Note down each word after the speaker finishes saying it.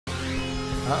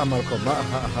Malcolm,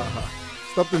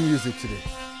 stop the music today.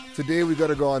 Today we got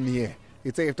to go on the air.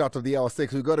 It's 8 after the hour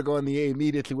 6. We got to go on the air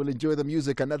immediately. We'll enjoy the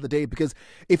music another day, because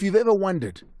if you've ever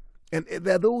wondered, and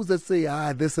there are those that say,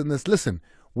 this and this. Listen,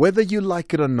 whether you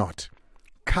like it or not,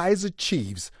 KAIZER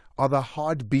Chiefs are the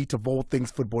heartbeat of all things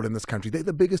football in this country. They're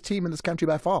the biggest team in this country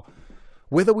by far.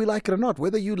 Whether we like it or not,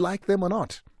 whether you like them or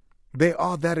not, they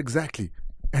are that exactly.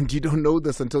 And you don't know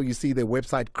this until you see their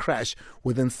website crash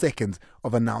within seconds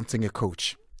of announcing a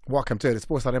coach. Welcome to it. It's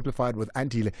Sports Amplified with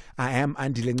Andile. I am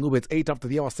Andile Ncube. It's 8 after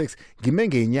the hour 6.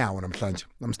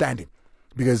 I'm standing.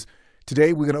 Because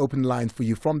today we're going to open the lines for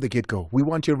you from the get-go. We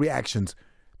want your reactions.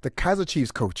 The KAIZER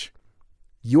Chiefs coach,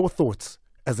 your thoughts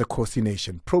as a Kosi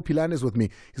Nation. Pro Philani is with me.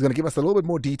 He's going to give us a little bit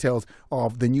more details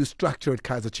of the new structure at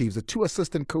KAIZER Chiefs, the 2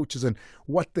 assistant coaches, and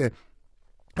what the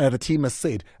team has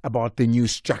said about the new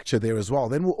structure there as well.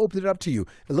 Then we'll open it up to you.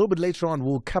 A little bit later on,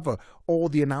 we'll cover all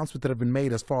the announcements that have been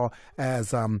made as far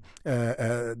as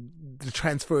the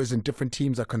transfers in different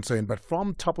teams are concerned. But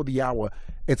from top of the hour,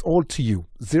 it's all to you.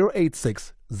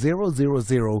 086 000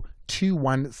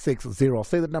 2160.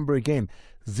 Say that number again.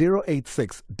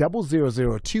 086 000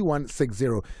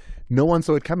 2160. No one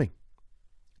saw it coming.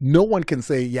 No one can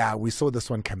say, yeah, we saw this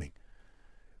one coming.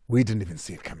 We didn't even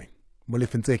see it coming.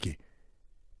 Molefe NTSEKI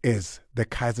is the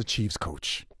KAIZER Chiefs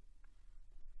coach.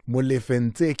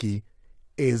 Molefe NTSEKI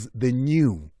is the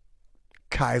new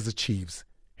KAIZER Chiefs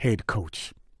head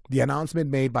coach. The announcement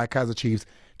made by KAIZER Chiefs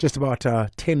just about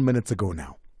 10 minutes ago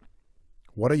now.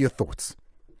 What are your thoughts?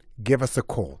 Give us a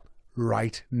call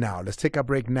right now. Let's take a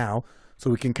break now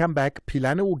so we can come back.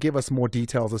 Philani will give us more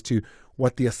details as to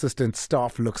what the assistant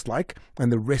staff looks like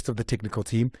and the rest of the technical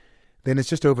team. Then it's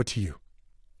just over to you.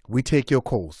 We take your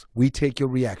calls. We take your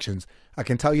reactions. I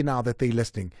can tell you now that they're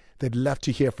listening. They'd love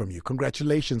to hear from you.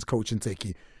 Congratulations, Coach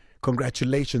NTSEKI.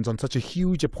 Congratulations on such a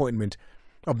huge appointment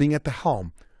of being at the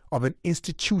helm of an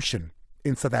institution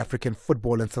in South African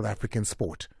football and South African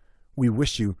sport. We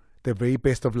wish you the very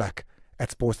best of luck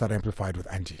at Sports Amplified with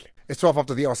Andile. It's 12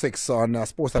 after the hour 6 on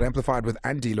Sports Amplified with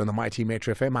Andile on the Mighty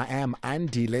Metro FM. I am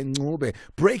Andile Ncube.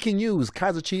 Breaking news,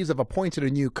 KAIZER Chiefs have appointed a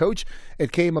new coach.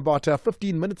 It came about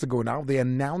 15 minutes ago now. They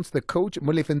announced the coach,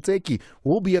 Molefe NTSEKI,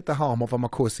 will be at the helm of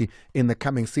Amakosi in the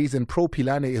coming season. Pro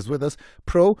Philani is with us.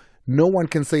 Pro, no one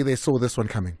can say they saw this one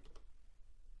coming.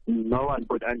 No one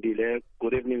but Andile.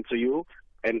 Good evening to you.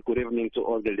 And good evening to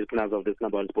all the listeners of this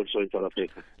number one sports show in South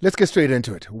Africa. Let's get straight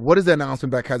into it. What is the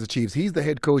announcement by KAIZER Chiefs? He's the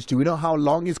head coach. Do we know how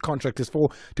long his contract is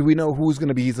for? Do we know who's going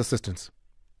to be his assistants?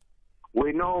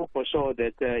 We know for sure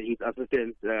that his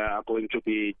assistants are going to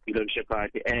be Dylan Shepherd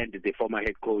and the former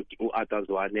head coach, Arthur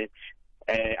Zwane.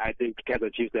 I think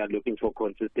KAIZER Chiefs are looking for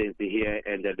consistency here,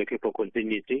 and they're looking for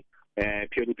continuity,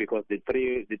 purely because the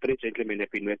three gentlemen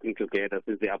have been working together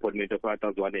since the appointment of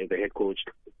Arthur Zwane as the head coach.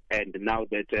 And now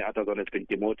that Arthur Zwane has been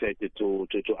demoted to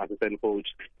assistant coach,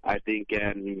 I think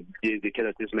the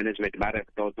KAIZER Chiefs management might have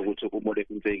thought that Molefe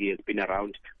NTSEKI has been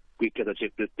around with KAIZER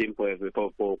Chiefs this team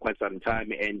for quite some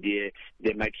time, and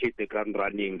they might hit the ground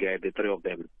running, the three of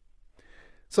them.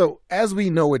 So as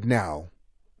we know it now,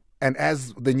 and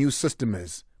as the new system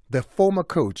is, the former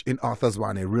coach in Arthur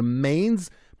Zwane remains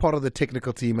part of the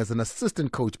technical team as an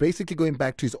assistant coach, basically going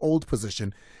back to his old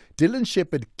position. Dylan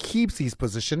Shepherd keeps his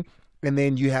position, and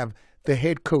then you have the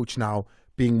head coach now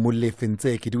being Molefe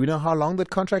NTSEKI. Do we know how long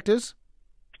that contract is?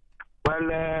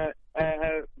 Well,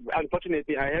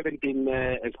 unfortunately, I haven't been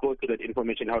exposed to that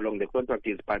information, how long the contract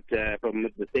is, but from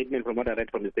what I read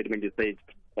from the statement, it says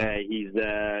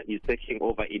he's taking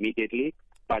over immediately.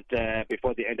 But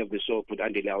before the end of the show, with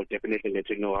Andile, I'll definitely let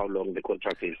you know how long the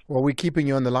contract is. Well, we're keeping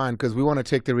you on the line because we want to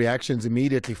take the reactions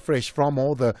immediately fresh from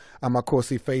all the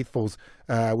Amakosi faithfuls.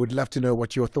 We'd love to know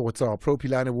what your thoughts are. Pro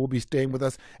Philani will be staying with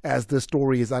us as the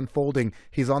story is unfolding.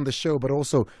 He's on the show, but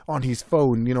also on his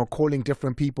phone, calling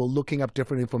different people, looking up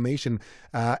different information.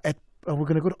 We're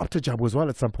going to go to Optajabu as well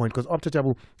at some point, because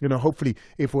Optajabu, hopefully,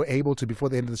 if we're able to, before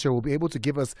the end of the show, will be able to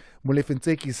give us Molefe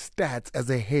NTSEKI's stats as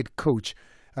a head coach.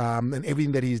 And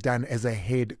everything that he's done as a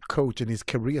head coach and his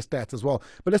career stats as well.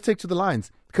 But let's take to the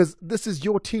lines, because this is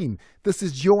your team. This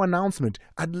is your announcement.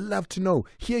 I'd love to know.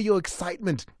 Hear your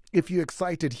excitement. If you're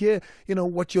excited, hear,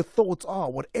 what your thoughts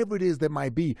are, whatever it is that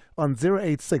might be, on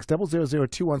 086 000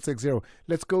 2160.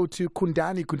 Let's go to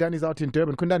Kundani. Kundani's out in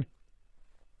Durban. Kundani.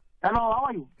 Hello, how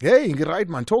are you? Hey, right,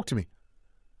 man. Talk to me.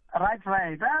 Right.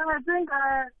 I think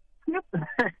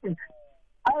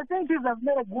he's have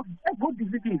made a good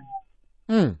decision.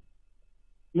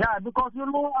 Yeah, because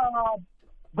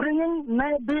bringing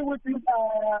maybe with his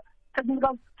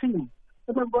technical team,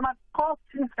 it is gonna cost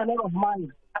him a lot of money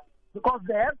because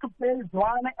they have to pay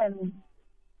Zwane and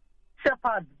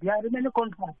Shepherd their remaining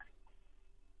contract.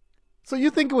 So you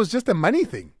think it was just a money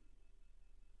thing?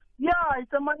 Yeah,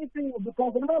 it's a money thing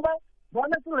because remember,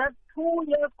 Bonatu had 2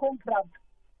 years contract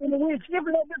in which if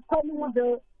Leb is coming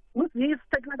with his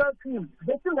technical team,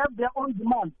 they still have their own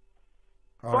demand.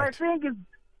 All so right. I think it's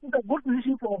a good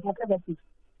decision for KAIZER Chiefs.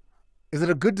 Is it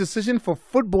a good decision for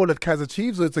football at KAIZER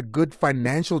Chiefs, or it's a good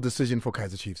financial decision for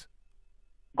KAIZER Chiefs?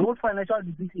 Good financial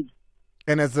decision.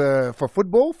 And for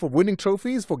football, for winning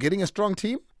trophies, for getting a strong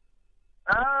team?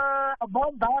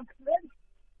 About that,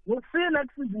 we'll see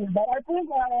next season. But I think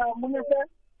Molefe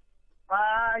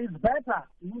is better.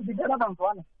 He will be better than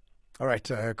Zwane. All right,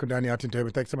 Kundani out in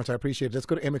Durban. Thanks so much. I appreciate it. Let's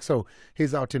go to MXO.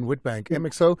 He's out in Witbank.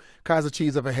 MXO, KAIZER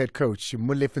Chiefs have a head coach.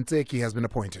 Molefe Ncube has been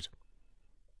appointed.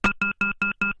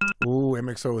 Oh,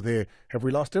 MXO there. Have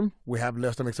we lost him? We have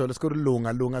lost MXO. Let's go to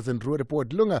Lunga. Lunga's in Ruhr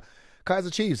Report. Lunga, KAIZER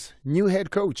Chiefs, new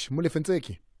head coach, Molefe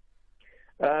Ncube.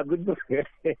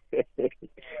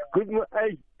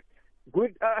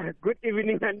 Good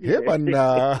evening,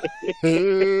 Andile.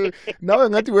 Hey, man. Now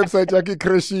I'm at the website yakhe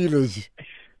crashile nje.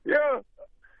 Yo.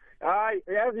 Hayi,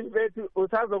 yazi mfethu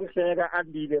usazongisheka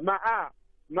Andile. Ma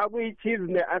kuyi-Chiefs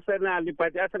ne-Arsenal,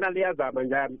 but i-Arsenal iyazama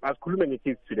njani. Asikhulume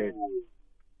nge-Chiefs today.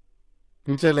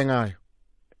 Ngitshele ngayo.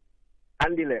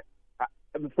 Andile,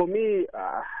 for me,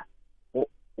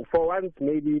 for once,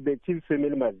 maybe the Chiefs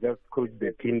family must just coach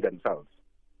the team themselves.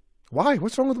 Why?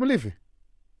 What's wrong with Molefe?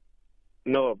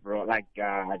 No, bro. Like,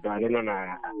 I don't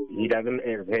know. He doesn't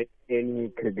have any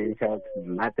credentials,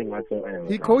 nothing whatsoever.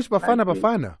 He coached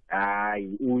Bafana.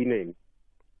 Winning.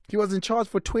 He was in charge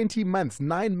for 20 months,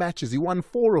 9 matches. He won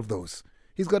 4 of those.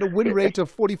 He's got a win rate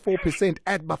of 44%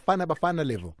 at Bafana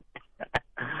level.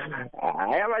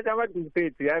 I want to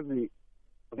say to you,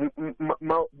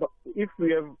 if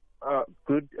we have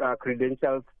good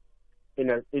credentials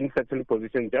in certain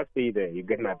positions, just stay there. You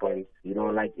get my point. You know,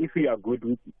 like if you are good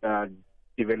with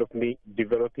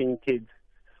developing kids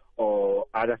or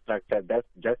other structures,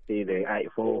 just stay there.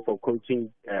 For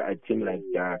coaching a team like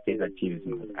KAIZER Chiefs,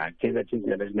 KAIZER Chiefs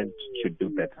management should do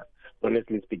better.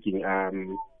 Honestly speaking, I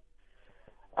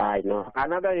know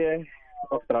another year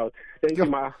of drought. Thank you,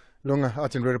 Ma. Lunga,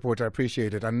 out in Red Report, I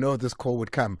appreciate it. I know this call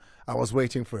would come. I was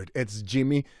waiting for it. It's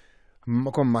Jimmy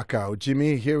Macau.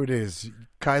 Jimmy, here it is.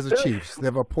 KAIZER Chiefs,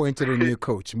 they've appointed a new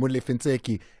coach. Molefe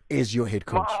Ncube is your head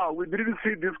coach. We didn't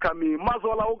see this coming.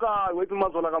 Mazola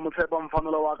Mazola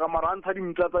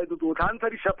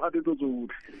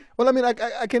Well, I mean,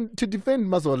 I can, to defend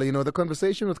Mazola, you know, the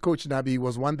conversation with Coach Nabi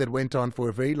was one that went on for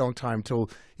a very long time till,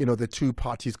 you know, the two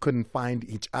parties couldn't find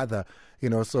each other, you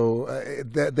know, so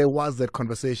there was that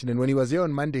conversation. And when he was here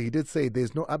on Monday, he did say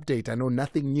there's no update. I know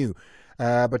nothing new.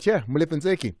 But yeah, Molefe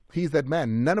Ncube, he's that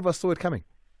man. None of us saw it coming.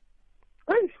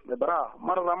 Hey, ma,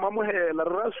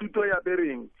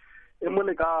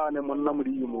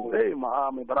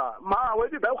 where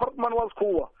did that Hortman was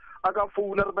cool? I got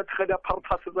food at the Treja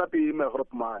Partas at the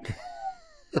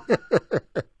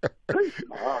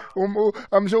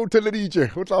I'm sure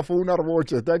Telerije.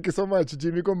 Thank you so much,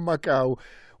 Jimmy Macau.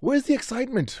 Where's the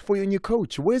excitement for your new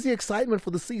coach? Where's the excitement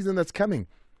for the season that's coming?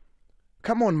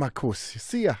 Come on, Marcos.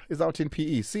 Sia is out in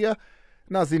PE. Sia,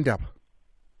 now Zindab.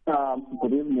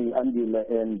 Good evening, Andile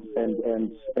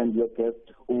and your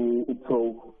guest,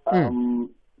 Pro.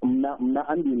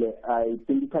 Andile, I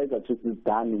think KAIZER Chiefs is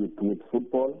done with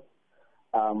football.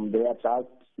 They are just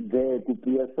there to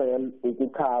PSL,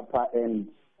 Ukukapa, and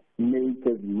make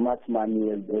as much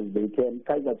money as they can.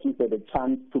 KAIZER Chiefs had a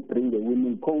chance to bring a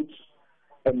winning coach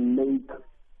and make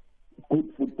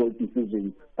good football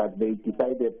decisions, but they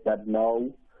decided that now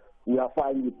we are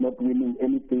fine with not winning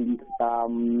anything.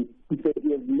 He said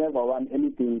he has never won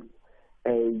anything.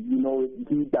 You know,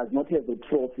 he does not have a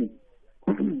trophy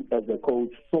as a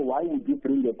coach. So why would you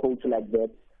bring a coach like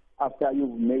that after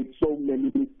you've made so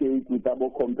many mistakes with Abo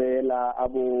Kompela,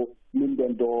 Abo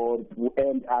Lindendorf,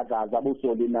 and others, Abo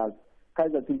Solinas?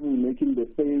 KAIZER Chiefs is making the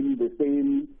same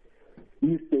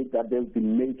mistake that they've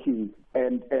been making,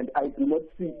 and I do not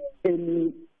see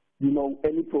any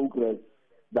progress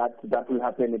that will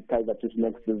happen at KAIZER Chiefs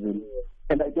next season.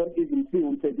 And I don't even see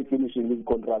Ncube finishing his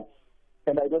contract.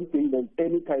 And I don't think there's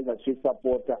any KAIZER Chiefs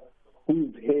supporter who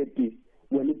is happy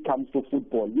when it comes to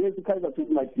football. Yes, KAIZER Chiefs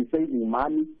might be saving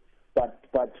money, but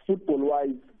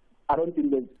football-wise, I don't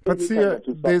think there's any KAIZER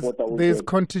Chiefs supporter. There's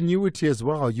continuity as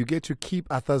well. You get to keep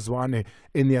Arthur Zwane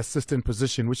in the assistant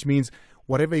position, which means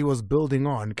whatever he was building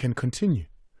on can continue.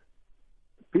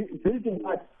 Building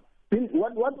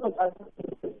what was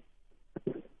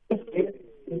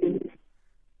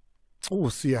Oh,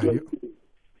 see, first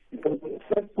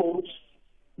coach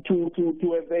to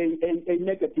have a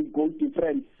negative goal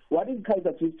difference. What is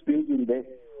KAIZER Chiefs building there?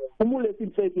 Molefe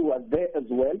Ncube was there as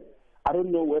well. I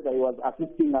don't know whether he was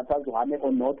assisting Atazwane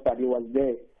or not, but he was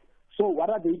there. So what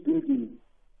are they thinking?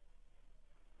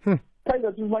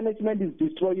 Kaizer Chiefs management is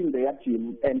destroying their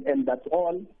team, and that's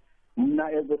all. Now,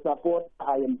 as a supporter,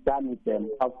 I am done with them.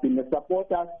 I've been a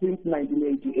supporter since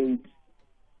 1988.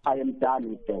 I am done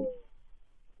with them.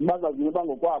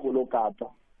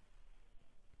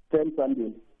 Thanks,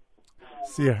 Andile.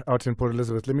 See ya out in Port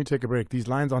Elizabeth. Let me take a break. These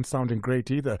lines aren't sounding great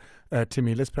either,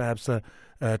 Timmy. Let's perhaps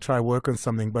try work on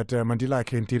something. But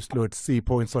Mandilake in Diepsloot, C.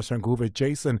 Po in Soshanguve,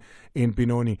 Jason in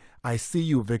Benoni. I see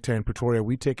you, Victor in Pretoria.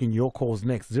 We're taking your calls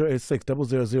next. 086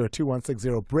 000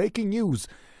 2160. Breaking news.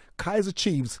 KAIZER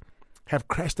Chiefs have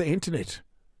crashed the internet.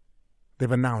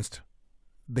 They've announced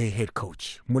their head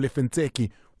coach. Molefe NTSEKI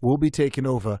will be taking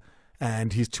over,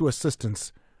 and his two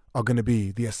assistants are going to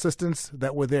be the assistants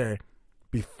that were there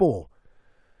before.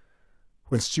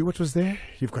 When Stewart was there,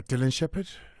 you've got Dylan Shepherd,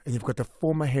 and you've got the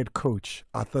former head coach,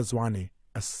 Arthur Zwane,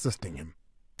 assisting him.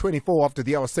 24 after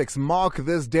the hour 6. Mark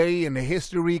this day in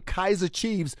history. KAIZER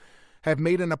Chiefs have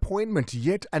made an appointment.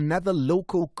 Yet another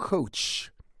local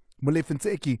coach. Molefe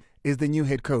NTSEKI is the new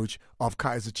head coach of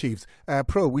KAIZER Chiefs.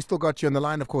 Pro, we still got you on the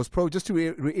line, of course. Pro, just to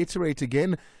reiterate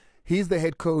again, he's the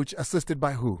head coach, assisted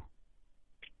by who?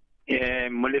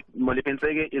 Molefe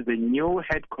NTSEKI is the new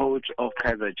head coach of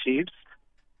KAIZER Chiefs,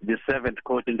 the 7th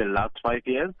coach in the last 5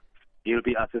 years. He'll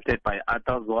be assisted by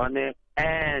Arthur Zwane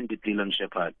and Dylan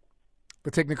Shepherd.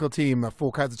 The technical team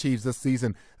for KAIZER Chiefs this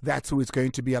season, that's who it's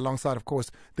going to be, alongside, of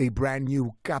course, the brand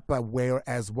new Kappa wear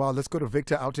as well. Let's go to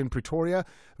Victor out in Pretoria.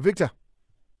 Victor,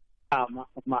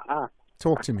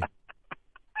 talk to me.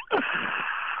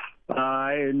 As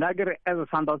a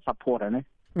Sundowns supporter,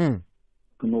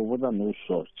 no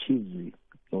short. Chiefs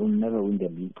will never win the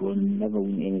league, will never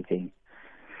win anything.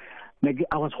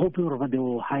 I was hoping they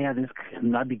will hire this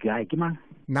Nabi guy.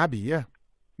 Nabi, yeah.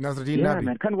 Nazruddin yeah, Nabi.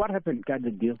 Man. What happened? Got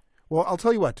the deal. Well, I'll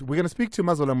tell you what. We're going to speak to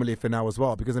Mazola Molefe now as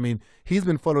well, because, I mean, he's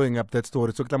been following up that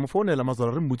story. So,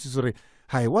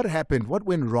 hi, what happened? What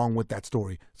went wrong with that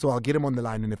story? So, I'll get him on the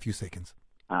line in a few seconds.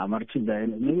 Hi,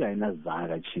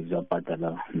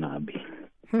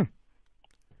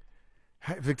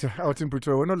 Victor, out in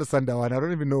Pretoria. We're not listening to one. I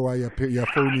don't even know why you're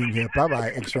phoning here.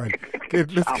 Bye-bye, X1.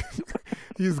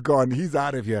 He's gone. He's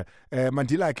out of here.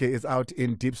 Mandilake is out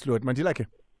in Diepsloot. Mandilake.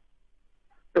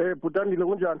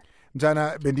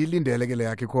 Mjana, bendilindele ke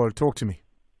yakhe call. Talk to me.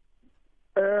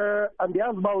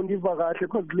 Andiyazi uba undiva kahle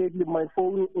because lately my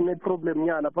phone ine problem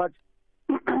nyana, but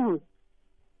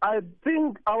I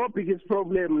think our biggest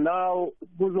problem now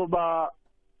kuzoba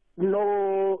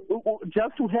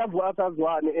just to have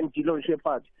Atazwane and Dylan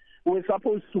Shepherd. We're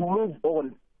supposed to move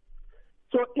on.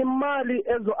 So imali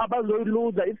ezo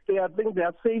abazoyiluza, if they think they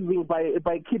are saving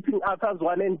by keeping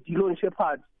Atazwane and Dylan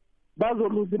Shepherd,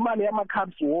 bazoluza imali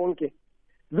yama-Cubs wonke.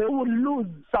 They will lose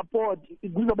support.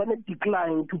 Kuzoba a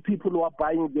decline to people who are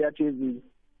buying their jerseys.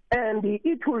 And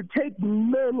it will take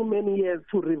many, many years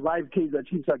to revive KAIZER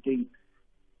Chiefs again.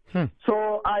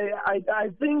 So I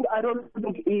don't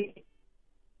think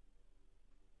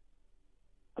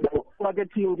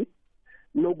marketing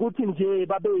nokuthi nje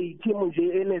babe team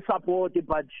nje ene support,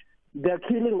 but they're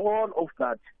killing all of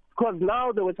that, because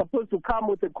now they were supposed to come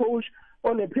with a coach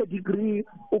on a pedigree,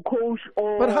 a coach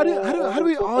or. But how do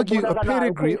we argue a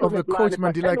pedigree of a coach,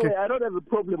 Mandilake? Anyway, I don't have a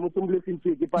problem with Molefe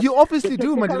NTSEKI, but you obviously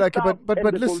do, Mandilake.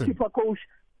 But listen, coach,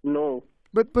 no.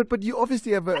 But you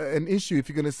obviously have an issue if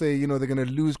you're going to say, they're going to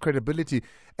lose credibility.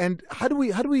 And how do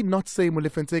we not say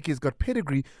Molefe NTSEKI has got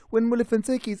pedigree when Molefe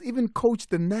NTSEKI has even coached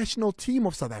the national team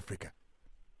of South Africa?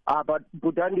 But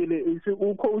Andile is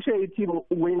who coach a team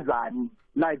wins,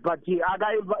 but he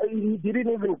didn't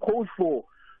even coach for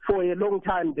a long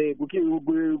time there.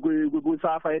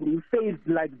 And he failed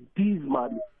like this,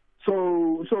 man.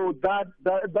 So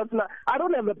that's not. I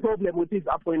don't have a problem with his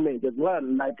appointment as well.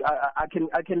 Like I can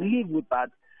live with that.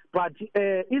 But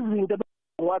even the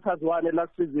what has won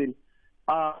last season,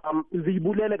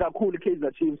 zibulele kakhulu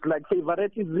KAIZER Chiefs, like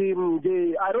favoritism.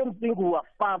 I don't think we are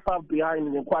far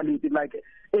behind in quality, like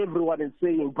everyone is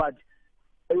saying. But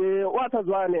what has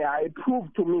won, I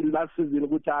proved to me last season,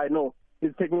 which I know.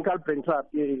 His technical banter.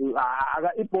 In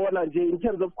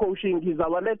terms of coaching, he's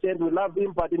our legend. We love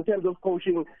him, but in terms of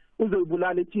coaching, he's a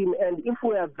Bulali team. And if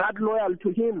we are that loyal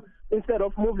to him, instead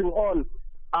of moving on,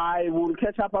 I will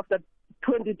catch up after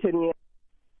 20-10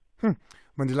 years.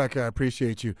 Mandilake, I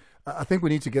appreciate you. I think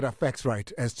we need to get our facts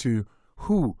right as to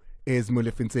who is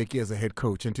Molefe NTSEKI as a head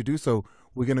coach. And to do so,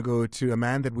 we're going to go to a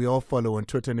man that we all follow on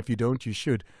Twitter, and if you don't, you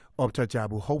should. Opta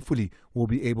Jabu. Hopefully, we'll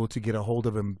be able to get a hold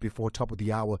of him before top of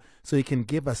the hour so he can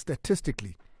give us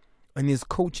statistically in his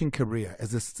coaching career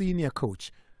as a senior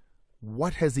coach,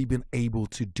 what has he been able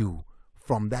to do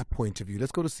from that point of view.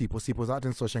 Let's go to Sipo. Sipo's out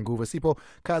in Soshanguve. Sipo,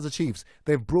 KAIZER Chiefs,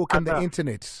 they've broken the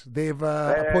internet. They've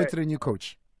appointed a new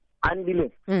coach.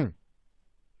 Andile.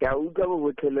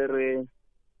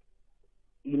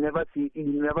 You never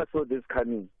saw this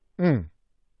coming.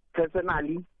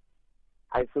 Personally,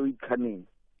 I saw it coming.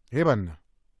 Hey, man.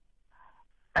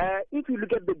 If you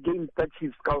look at the games that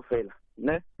Chiefs Kaufel,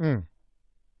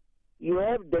 you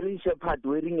have Dylan Shepard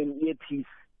wearing an earpiece.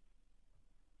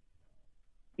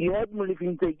 You have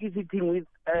Molefe sitting with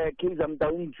KAIZER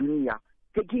Jr.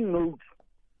 taking notes.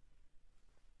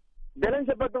 Dylan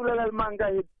Shepard will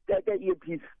manga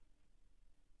earpiece.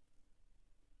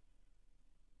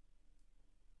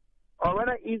 Or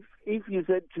if you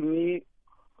said to me,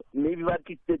 maybe what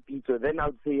is the pizza, then I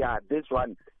would say, yeah, this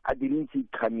one, I didn't see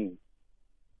it coming.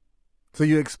 So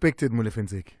you expected Molefe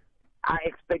NTSEKI? I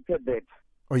expected that.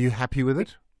 Are you happy with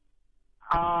it?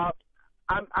 I'm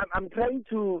trying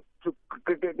to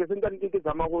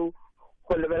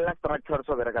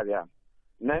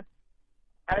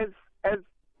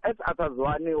as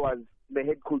Atazwane was the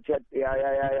head coach at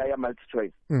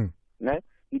multi-choice,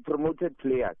 he promoted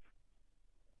players.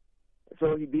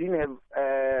 So he didn't have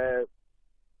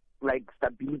like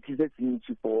stability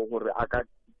for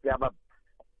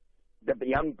the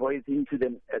young boys into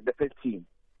the first team.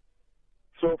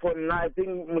 So for now, I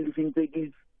think Molefe NTSEKI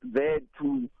is there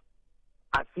to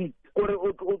assist. Or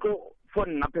for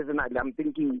now, personally, I'm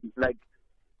thinking like,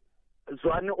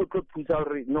 no,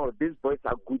 these boys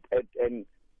are good at, and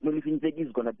Molefe NTSEKI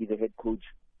is going to be the head coach,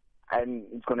 and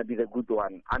it's going to be the good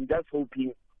one. I'm just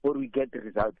hoping for we get the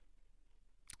result.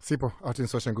 Sipo, out in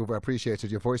Soshanguve, I appreciate it.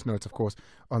 Your voice notes, of course,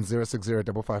 on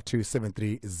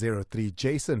 060-552-7303.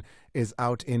 Jason is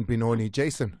out in Benoni.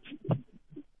 Jason.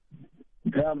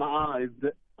 Yeah,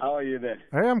 how are you there?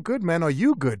 I am good, man. Are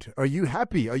you good? Are you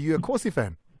happy? Are you a Corsi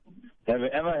fan? Have you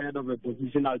ever heard of a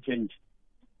positional change?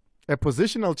 A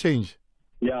positional change?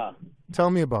 Yeah.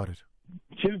 Tell me about it.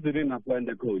 Chiefs didn't appoint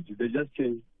the coach. They just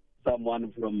changed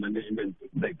someone from management,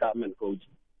 the government coach.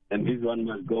 And this one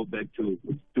must go back to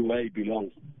where he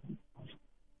belongs.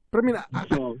 But I mean,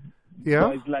 so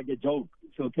it's like a joke.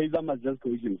 So KAIZER must just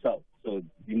coach himself. So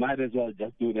you might as well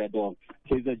just do that, or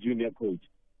KAIZER junior coach.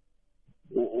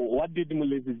 What did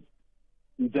Molefe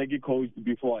NTSEKI coach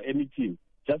before any team?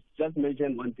 Just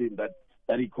mention one team that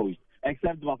he coached,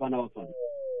 except Bafana Bafana.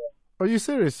 Are you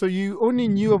serious? So you only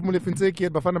knew of Molefe NTSEKI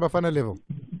at Bafana level?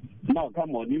 No,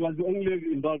 come on. He was only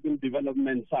involved in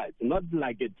development sides, not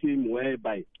like a team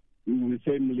whereby we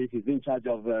say Molefe is in charge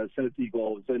of Celtic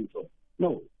or Central.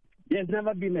 No, he has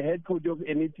never been a head coach of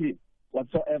any team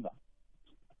whatsoever.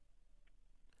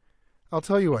 I'll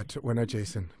tell you what,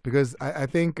 Jason, because I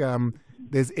think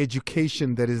there's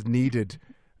education that is needed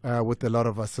with a lot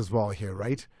of us as well here,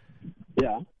 right?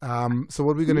 Yeah. So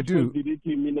what we're going to do?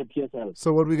 PSL?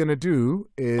 So what we're going to do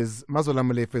is Mazola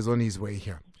Molefe is on his way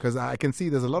here, because I can see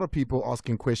there's a lot of people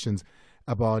asking questions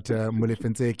about Molefe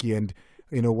NTSEKI and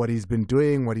what he's been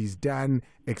doing, what he's done,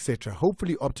 etc.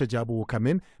 Hopefully Opta Jabu will come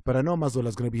in, but I know Mazola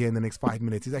is going to be here in the next 5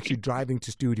 minutes. He's actually driving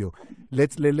to studio.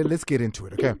 Let's get into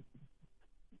it, okay?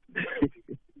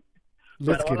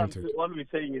 Let's get into it. All we're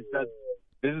saying is that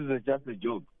this is just a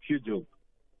joke, huge joke.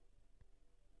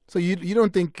 So you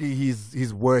don't think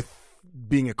he's worth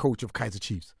being a coach of KAIZER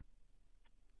Chiefs?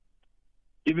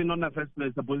 Even on the first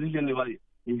place, the position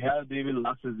he held even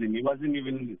last season, he wasn't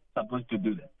even supposed to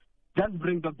do that. Just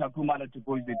bring Dr. Kumala to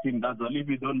coach the team, that's all, if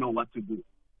you don't know what to do.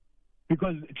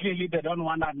 Because clearly they don't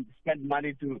want to spend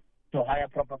money to hire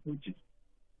proper coaches.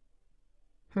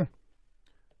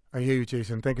 I hear you,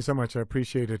 Jason. Thank you so much. I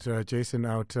appreciate it. Jason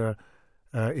out in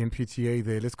PTA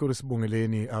there. Let's go to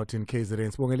Sibongeleni out in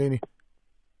KZN. Sibongeleni.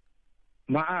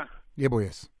 Ma'a. Yebo,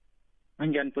 yes.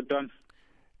 Anjan Puton.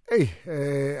 Hey,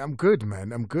 I'm good,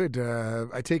 man. I'm good.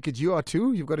 I take it you are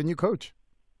too? You've got a new coach.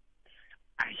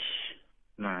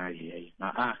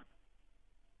 Ma'a.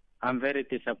 I'm very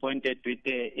disappointed with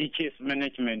the Chiefs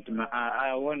management.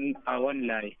 I won't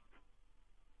lie.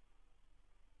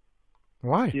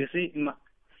 Why? You see,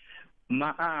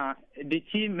 the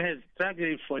team has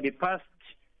struggled for the past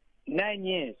 9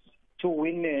 years to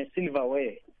win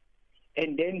silverware.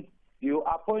 And then you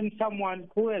appoint someone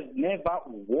who has never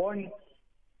won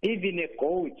even a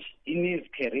coach in his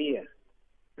career.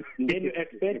 Then you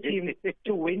expect him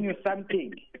to win you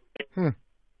something.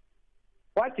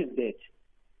 What is that?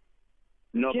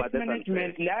 No, Chief but that's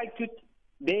management like to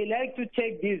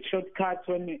take these shortcuts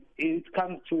when it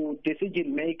comes to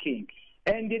decision making,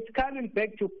 and it's coming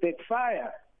back to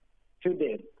backfire to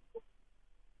them.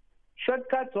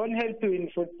 Shortcuts won't help you in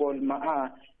football.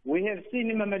 We have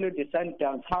seen in Mamelodi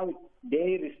Sundowns how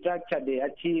they restructured their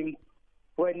team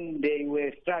when they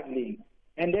were struggling.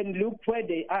 And then look where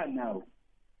they are now.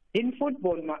 In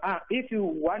football, if you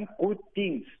want good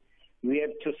things, we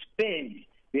have to spend.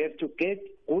 We have to get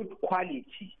good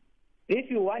quality.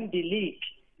 If you want the league,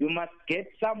 you must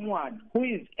get someone who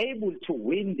is able to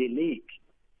win the league.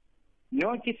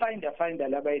 Not find a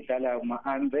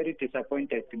I'm very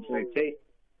disappointed to say.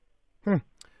 I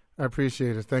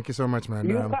appreciate it. Thank you so much, man.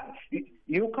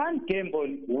 You can't gamble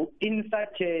in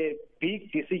such a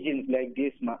big decisions like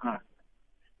this,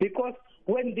 because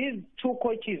when these two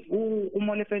coaches,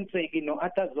 Molefe and Ncube,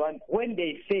 Atazwan, when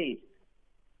they fail,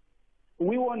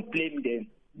 we won't blame them.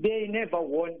 They never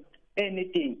won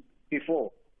anything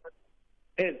before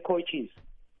as coaches.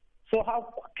 So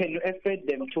how can you expect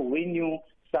them to win you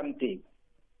something?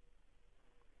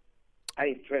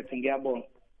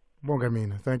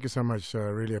 Bongamina, thank you so much.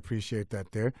 Really appreciate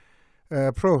that there.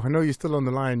 Pro, I know you're still on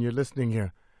the line. You're listening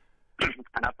here.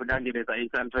 What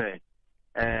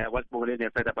Molefe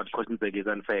said about Coach Ncube is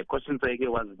unfair. Coach Ncube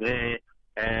was there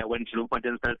when Chilupa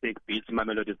and Celtic beat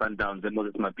Mamelodi Sundowns and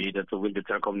Moses Mabhida to win the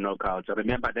Telkom knockout.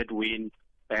 Remember that win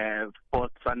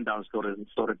forced Sundowns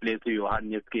to replace Johan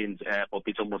Neskins for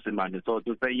Peter Mosimane. So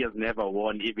to say he has never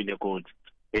won even a coach,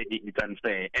 it's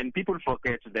unfair. And people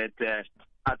forget that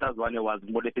Atazwane was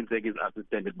Molefe Nceki's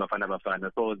assistant at Bafana Bafana.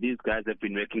 So these guys have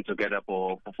been working together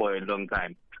for a long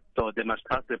time. So they must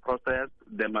trust the process.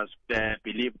 They must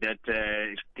believe that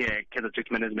KAIZER Chiefs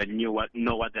management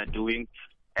know what they're doing.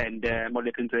 And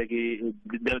Molefe Ncube,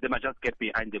 they must just get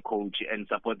behind the coach and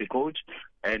support the coach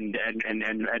and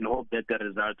hope that the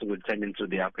results will turn into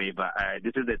their favor.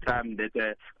 This is the time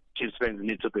that Chiefs fans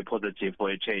need to be positive for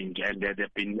a change, and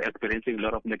they've been experiencing a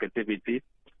lot of negativity,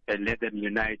 and let them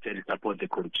unite and support the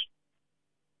coach.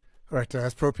 All right,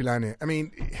 that's Pro Philani. I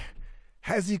mean,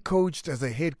 has he coached as a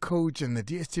head coach in the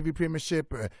DStv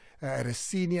Premiership at a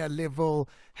senior level?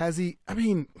 Has he? I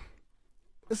mean,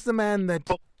 this is a man that...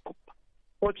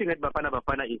 Coaching at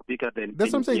Bafana is bigger than...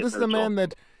 That's what I'm saying. This is a man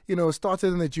that,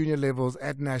 started in the junior levels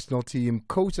at national team,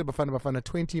 coached at Bafana,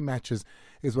 20 matches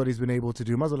is what he's been able to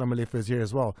do. Mazola Molefe is here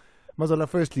as well. Mazola,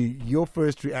 firstly, your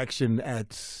first reaction at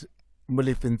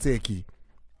Molefe Ncube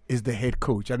is the head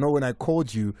coach. I know when I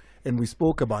called you and we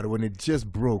spoke about it, when it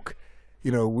just broke,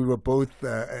 we were both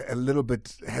a little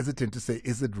bit hesitant to say,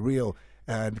 is it real?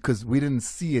 Because we didn't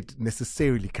see it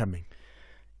necessarily coming.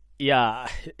 Yeah,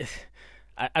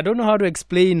 I don't know how to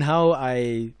explain how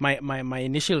my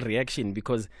initial reaction,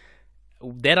 because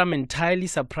that I'm entirely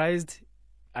surprised.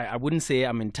 I wouldn't say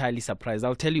I'm entirely surprised.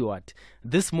 I'll tell you what.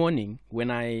 This morning, when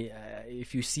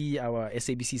if you see our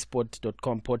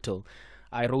sabcsport.com portal,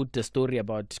 I wrote a story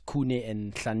about Kune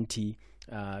and Hlanti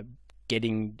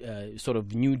getting sort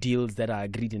of new deals that are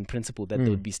agreed in principle that they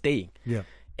would be staying. Yeah.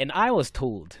 And I was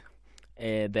told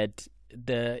that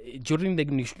during the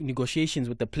negotiations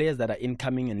with the players that are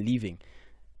incoming and leaving,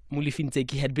 Molefe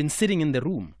Ncube had been sitting in the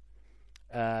room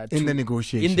in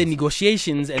the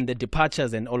negotiations and the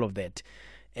departures and all of that.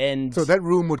 And so that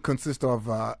room would consist of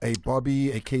a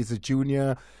Bobby, a KAIZER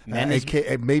Junior,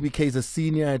 maybe KAIZER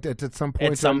Senior at some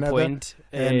point.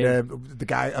 And the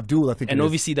guy Abdul, I think, and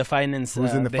obviously the finance,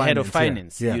 the head of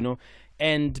finance, yeah.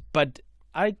 But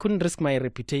I couldn't risk my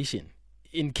reputation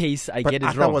in case I get it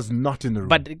Atha wrong. Was not in the room.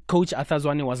 But Coach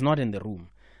Atazwane was not in the room.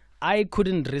 I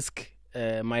couldn't risk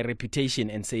my reputation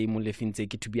and say Molefe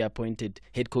Ncube to be appointed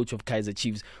head coach of KAIZER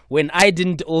Chiefs when I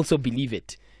didn't also believe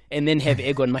it and then have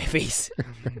egg on my face,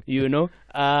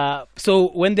 So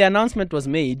when the announcement was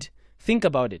made, think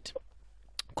about it.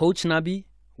 Coach Nabi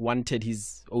wanted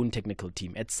his own technical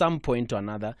team. At some point or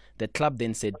another, the club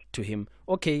then said to him,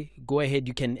 okay, go ahead,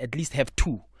 you can at least have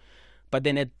two. But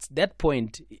then at that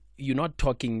point, you're not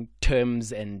talking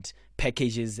terms and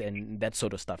packages and that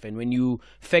sort of stuff. And when you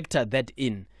factor that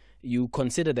in, you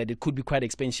consider that it could be quite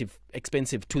expensive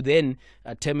to then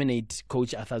terminate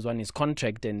Coach Atazwane's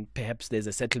contract, and perhaps there's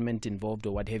a settlement involved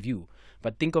or what have you.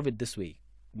 But think of it this way.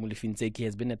 Molefe Ncube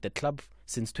has been at the club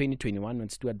since 2021 when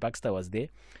Stuart Baxter was there.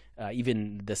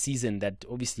 Even the season that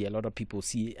obviously a lot of people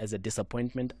see as a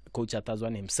disappointment. Coach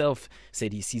Atazwane himself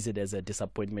said he sees it as a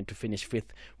disappointment to finish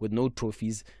fifth with no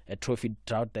trophies, a trophy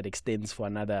drought that extends for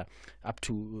another up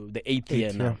to the eighth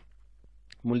year now.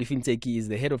 Molefe Ncube is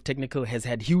the head of technical, has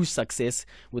had huge success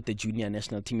with the junior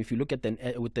national team. If you look at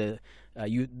the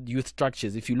youth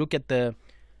structures, if you look at the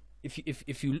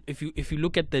if you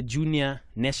look at the junior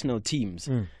national teams,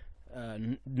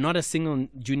 not a single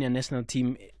junior national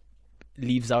team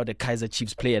leaves out a KAIZER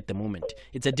Chiefs player at the moment.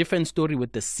 It's a different story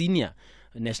with the senior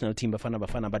national team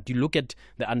Bafana, but you look at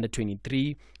the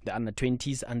under-23, the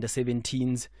under-20s,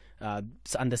 under-17s,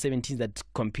 under-17s that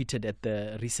competed at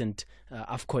the recent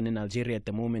AFCON in Algeria at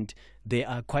the moment. There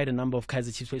are quite a number of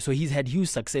KAIZER Chiefs players. So he's had huge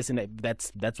success, and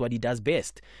that's what he does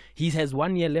best. He has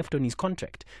 1 year left on his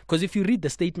contract. Because if you read the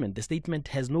statement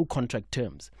has no contract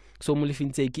terms. So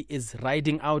Molefe Nceki is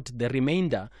riding out the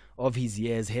remainder of his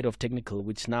year as head of technical,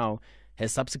 which now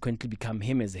has subsequently become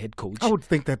him as head coach. I would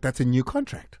think that that's a new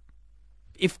contract.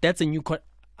 If that's a new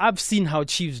I've seen how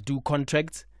Chiefs do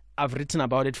contracts. I've written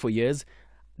about it for years.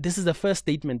 This is the first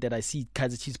statement that I see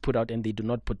KAIZER Chiefs put out, and they do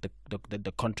not put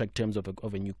the contract terms of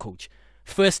a new coach.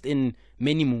 First in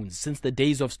many moons, since the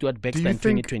days of Stuart Baxter in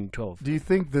 2012. Do you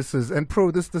think this is, and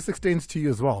Pro, this extends to you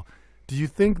as well, do you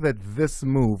think that this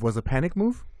move was a panic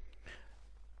move?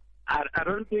 I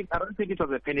don't think it was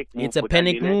a panic move. It's a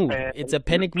panic move. It's a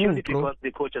panic move, bro. Because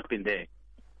the coach has been there.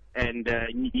 And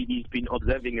he's been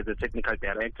observing as a technical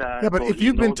director. Yeah, but so if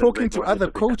you've been talking to other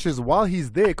coaches while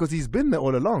he's there, because he's been there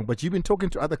all along, but you've been talking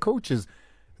to other coaches,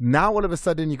 now all of a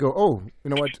sudden you go, oh, you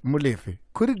know what, Molefe.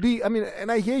 Could it be, I mean,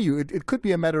 and I hear you, it could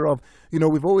be a matter of,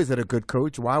 we've always had a good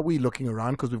coach. Why are we looking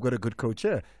around? Because we've got a good coach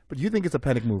here. But you think it's a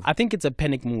panic move? I think it's a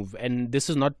panic move, and this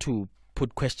is not to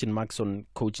put question marks on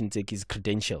Coach Ntseki's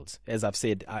credentials. As I've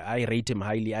said, I rate him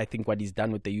highly. I think what he's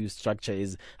done with the youth structure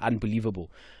is unbelievable.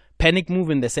 Panic move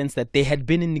in the sense that they had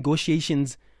been in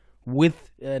negotiations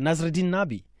with Nasreddin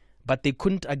Nabi, but they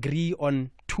couldn't agree on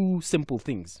two simple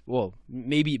things. Well,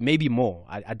 maybe more.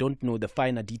 I don't know the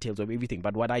finer details of everything,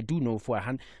 but what I do know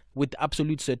with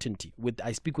absolute certainty,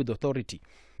 I speak with authority,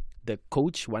 the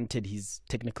coach wanted his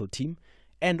technical team,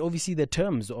 and obviously the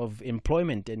terms of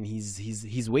employment and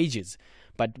his wages.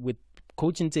 But with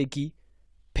Coach Ntseki,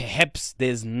 perhaps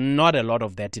there's not a lot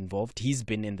of that involved. He's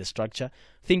been in the structure.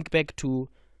 Think back to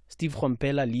Steve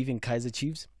Gompela leaving KAIZER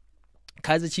Chiefs.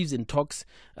 KAIZER Chiefs in talks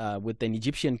with an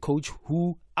Egyptian coach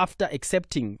who, after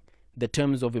accepting the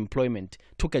terms of employment,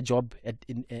 took a job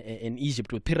in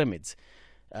Egypt with Pyramids.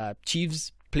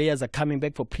 Chiefs players are coming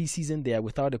back for preseason. They are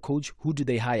without a coach. Who do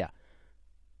they hire?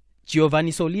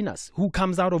 Giovanni Solinas, who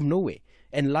comes out of nowhere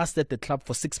and lasts at the club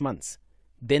for 6 months,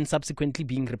 then subsequently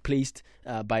being replaced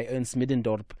by Ernst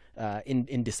Middendorp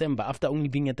in December after only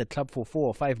being at the club for 4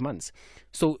 or 5 months.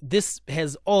 So this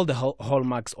has all the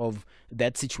hallmarks of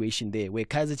that situation there, where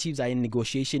KAIZER Chiefs are in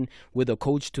negotiation with a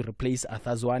coach to replace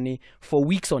Athazwane for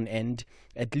weeks on end,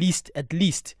 at least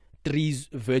 3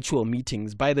 virtual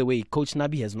meetings. By the way, Coach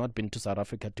Nabi has not been to South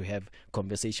Africa to have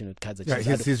conversation with KAIZER Chiefs.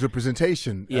 Yeah, his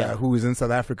representation, who is in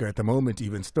South Africa at the moment,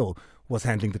 even still, was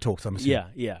handling the talks, I'm assuming.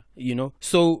 Yeah.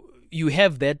 So you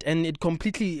have that, and it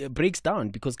completely breaks down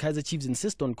because KAIZER Chiefs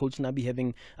insist on Coach Nabi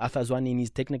having Athazwane in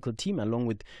his technical team, along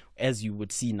with, as you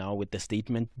would see now with the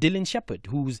statement, Dylan Shepherd,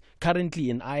 who's currently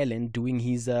in Ireland doing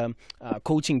his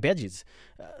coaching badges.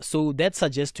 So that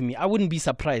suggests to me, I wouldn't be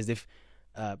surprised if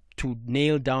to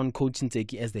nail down Coach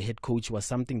Ntseki as the head coach was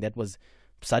something that was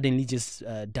suddenly just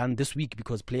done this week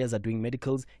because players are doing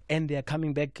medicals and they are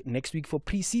coming back next week for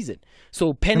preseason.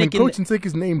 So panic. Coach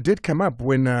Ntseki's name did come up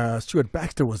when Stuart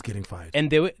Baxter was getting fired,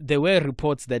 and there were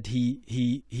reports that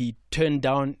he turned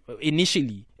down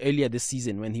initially earlier this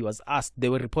season when he was asked.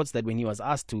 There were reports that when he was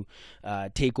asked to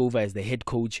take over as the head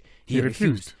coach, he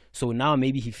refused. So now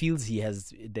maybe he feels he has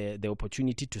the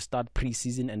opportunity to start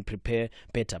preseason and prepare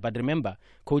better. But remember,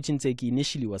 Coach Ntseki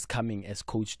initially was coming as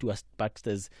coach to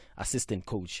Baxter's assistant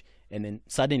coach. And then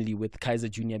suddenly with KAIZER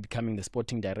Jr. becoming the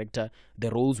sporting director,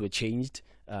 the roles were changed.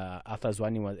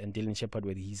 Athazwane and Dylan Shepherd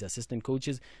were his assistant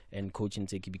coaches, and Coach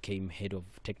Ntseki became head of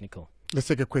technical. Let's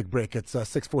take a quick break. It's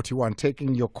 6:41.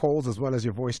 Taking your calls as well as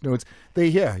your voice notes. They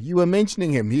hear you were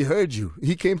mentioning him. He heard you.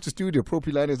 He came to studio. Pro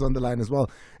Philani is on the line as well.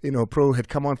 Pro had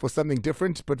come on for something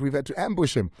different, but we've had to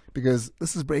ambush him because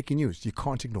this is breaking news. You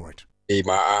can't ignore it.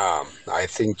 I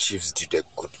think Chiefs did a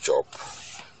good job.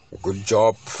 Good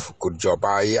job.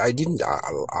 I didn't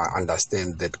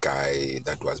understand that guy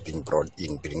that was being brought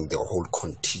in, bring the whole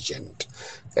contingent.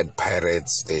 At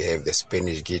Pirates, they have the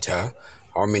Spanish guitar.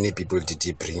 How many people did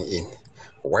he bring in?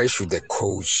 Why should the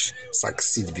coach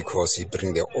succeed because he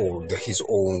bring his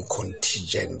own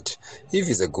contingent? If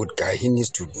he's a good guy, he needs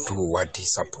to do what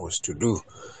he's supposed to do.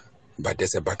 But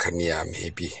as a Buccaneer, I'm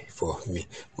happy for me,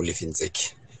 Molefe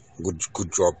Nceki.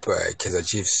 Good job, KAIZER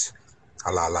Chiefs.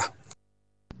 Alala.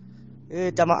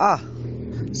 Tama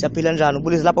siyaphila njani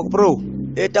ubulisa lapha ku Pro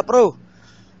Pro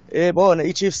bona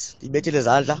i-Chiefs ibethile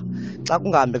izandla xa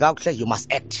kungahambi kakuhle you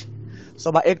must act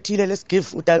so ba actile let's give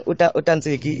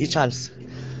uTantseki i-chance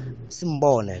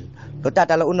simbone lo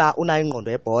tata la una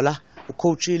ingqondo yebhola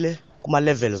ucoachile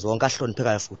kuma-levels wonke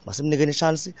ahloniphekayo futhi masimnikeni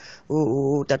i-chance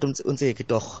utata uNtseki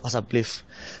torho asaplief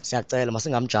siyacela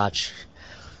masingamjaji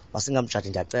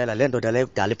ndiyacela le ndoda leyo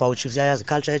kudala ipha uChiefs yayazi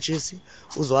iculture yeChiefs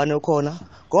uzwane ukhona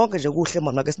konke nje kuhle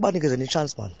mani make sibanikezeni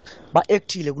i-chance mani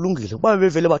ba-actile kulungile uba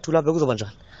bevele bathula apha kuzoba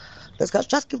njani. Let's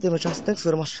just give them a chance. Thanks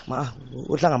very much.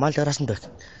 Udla ngamandla Rasindwek.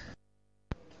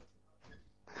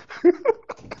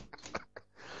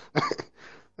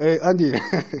 Hey, Andy.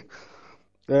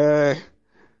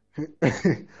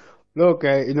 Look,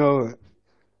 yeah,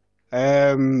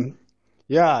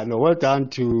 no, well done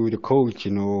to the coach,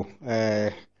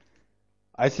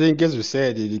 I think, as we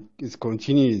said, it's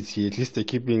continuity. At least they're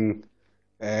keeping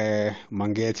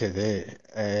Mangete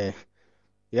there.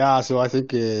 Yeah, so I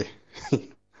think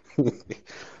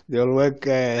they'll work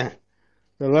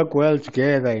well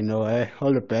together,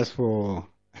 all the best for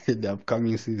the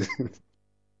upcoming season.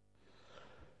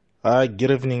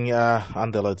 Good evening,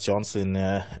 Andile Johnson,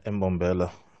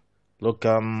 Mbombela. Look,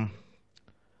 I'm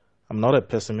not a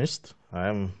pessimist.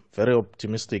 I'm very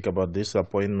optimistic about this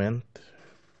appointment.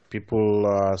 People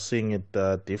are seeing it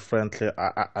differently.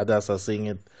 Others are seeing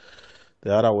it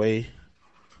the other way,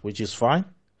 which is fine.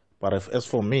 But as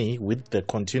for me, with the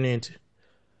continuity,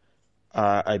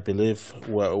 I believe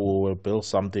we will build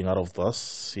something out of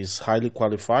this. He's highly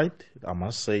qualified, I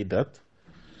must say that.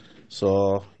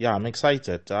 So, yeah, I'm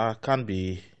excited. I can't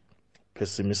be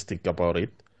pessimistic about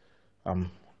it. I'm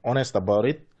honest about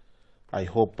it. I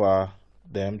hope the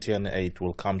MTN 8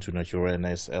 will come to Nigeria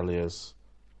as early as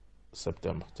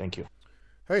September. Thank you.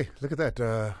 Hey, look at that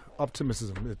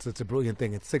optimism. It's a brilliant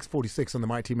thing. It's 6:46 on the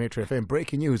Mighty Metro FM.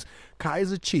 Breaking news.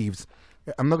 KAIZER Chiefs.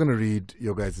 I'm not going to read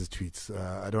your guys' tweets.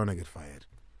 I don't want to get fired.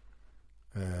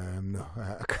 No,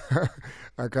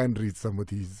 I can't read some of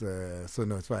these. So,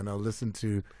 no, it's fine. I'll listen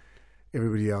to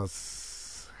everybody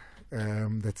else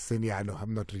that's saying, yeah, no,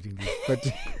 I'm not reading these. But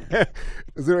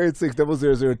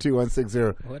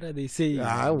 086-0002-160. What are they saying?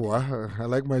 I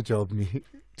like my job.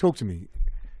 Talk to me.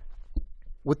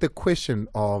 With the question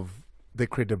of the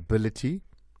credibility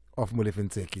of Molefe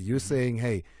Nceki, you're saying,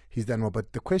 hey, he's done well.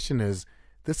 But the question is,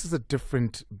 this is a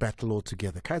different battle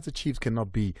altogether. KAIZER Chiefs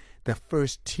cannot be the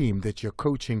first team that you're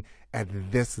coaching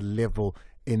at this level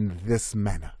in this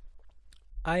manner.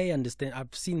 I understand.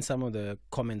 I've seen some of the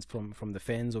comments from the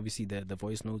fans, obviously the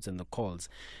voice notes and the calls,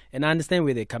 and I understand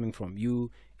where they're coming from.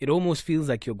 It almost feels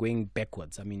like you're going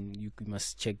backwards. I mean, you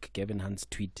must check Kevin Hunt's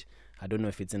tweet. I don't know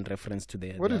if it's in reference to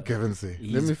the... What did Kevin say?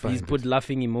 Let me find He's put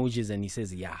laughing emojis and he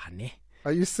says, yeah, ne?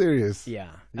 Are you serious?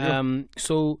 Yeah.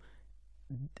 So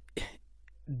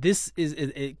this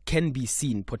it can be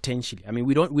seen potentially. I mean,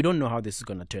 we don't know how this is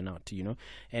going to turn out,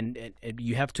 and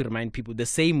you have to remind people the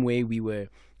same way we were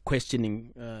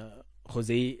questioning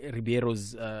Jose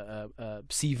Ribeiro's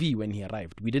CV when he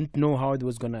arrived. We didn't know how it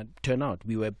was going to turn out.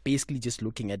 We were basically just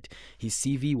looking at his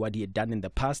CV, what he had done in the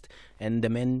past, and the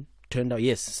man turned out,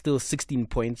 yes, still 16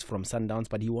 points from Sundowns,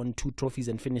 but he won 2 trophies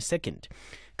and finished second.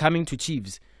 Coming to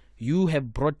Chiefs, you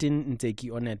have brought in Nceki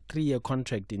on a 3-year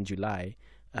contract in July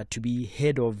to be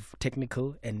head of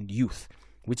technical and youth,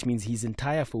 which means his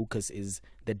entire focus is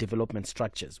the development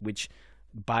structures, which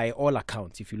by all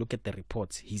accounts, if you look at the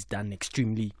reports, he's done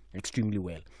extremely, extremely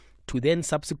well. To then,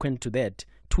 subsequent to that,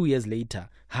 2 years later,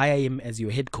 hire him as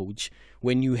your head coach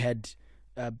when you had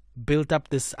built up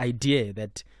this idea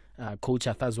that Coach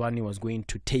Athazwane was going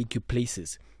to take you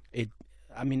places.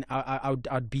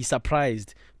 I'd be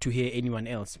surprised to hear anyone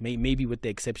else, maybe with the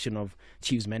exception of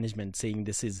Chiefs management, saying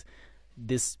this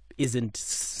isn't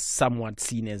somewhat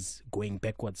seen as going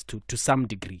backwards to some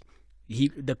degree.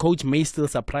 The coach may still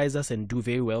surprise us and do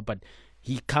very well, but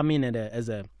he come in as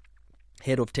a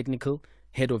head of technical,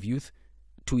 head of youth.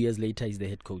 2 years later, he's the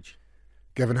head coach.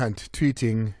 Kevin Hunt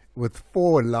tweeting with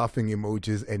 4 laughing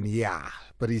emojis and yeah,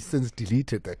 but he's since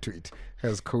deleted that tweet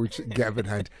as Coach Gavin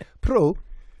Hunt. Pro,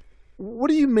 what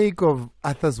do you make of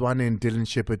Athazwane and Dylan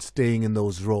Shepherd staying in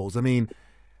those roles? I mean,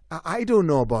 I don't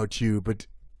know about you, but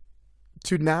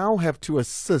to now have to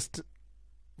assist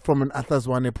from an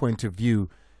Athazwane point of view,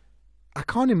 I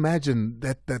can't imagine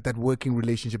that working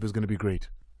relationship is going to be great.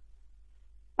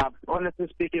 Honestly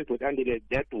speaking, with Andile,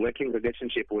 that working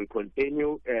relationship will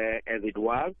continue as it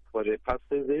was for the past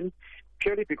season,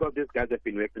 purely because these guys have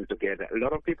been working together. A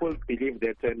lot of people believe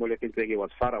that Molefe Nceki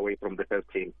was far away from the first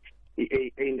team.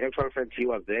 In actual fact, he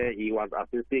was there, he was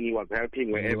assisting, he was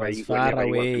helping wherever he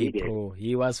was.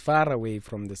 He was far away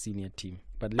from the senior team.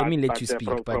 But let me let you speak.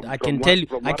 I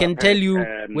can tell you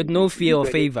with no fear or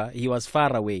favor, he was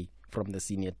far away from the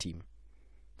senior team.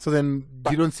 So then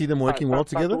you don't see them working well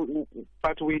together?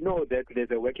 But we know that there's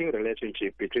a working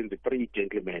relationship between the 3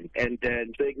 gentlemen. And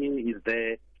Nceki is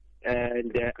there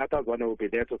and Arthur Zwane will be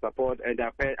there to support. And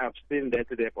I've seen that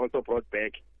they've also brought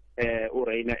back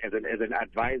Ureina as an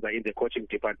advisor in the coaching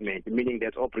department, meaning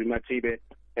that Oprima Tibe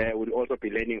will also be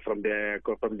learning from the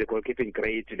goalkeeping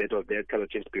grade that was there at KAIZER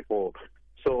Chiefs before.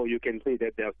 So you can see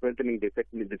that they are strengthening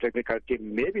the technical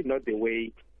team, maybe not the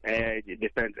way the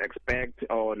fans expect,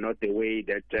 or not the way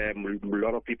that a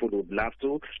lot of people would love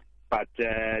to. But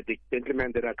the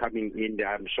gentlemen that are coming in,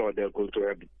 I'm sure they're going to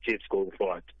have Chiefs going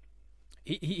forward.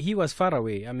 He was far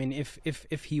away. I mean,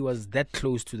 if he was that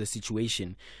close to the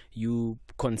situation, you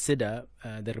consider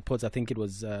the reports. I think it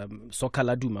was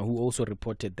Sokala Duma who also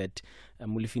reported that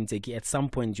Molefe Nceki at some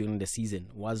point during the season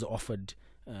was offered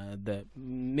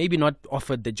maybe not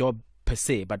offered the job per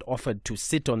se, but offered to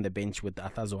sit on the bench with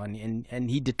Arthur Zwane, and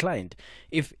he declined.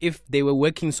 If they were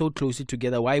working so closely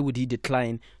together, why would he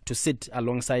decline to sit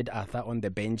alongside Arthur on the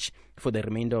bench for the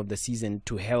remainder of the season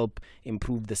to help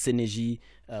improve the synergy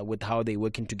with how they're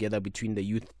working together between the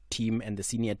youth team and the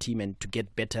senior team and to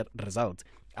get better results?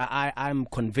 I'm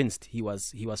convinced he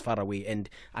was far away, and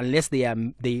unless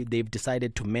they've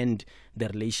decided to mend the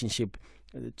relationship,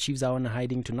 the Chiefs are on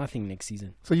hiding to nothing next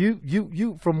season. So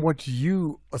you from what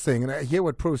you are saying, and I hear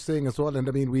what Pro's saying as well, and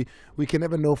I mean we can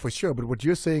never know for sure, but what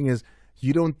you're saying is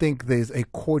you don't think there's a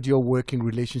cordial working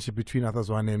relationship between Arthur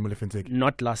Zwane and Molefe Nceki?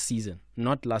 Not last season.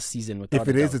 Without if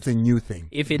it is, it's a new thing.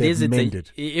 If it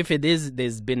is,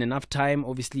 there's been enough time.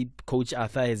 Obviously, Coach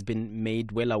Arthur has been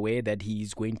made well aware that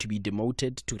he's going to be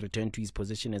demoted to return to his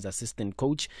position as assistant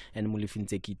coach, and Molefe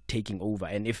Nceki taking over.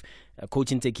 And if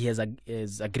Coach Nceki has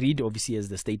agreed, obviously, as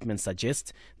the statement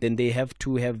suggests, then they have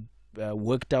to have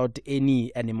worked out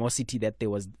any animosity that there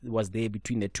was there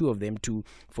between the two of them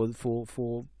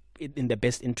for in the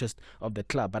best interest of the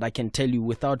club. But I can tell you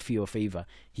without fear or favor,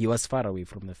 he was far away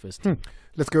from the first team.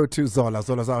 Let's go to Zola.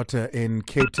 Zola's out in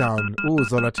Cape Town. Oh,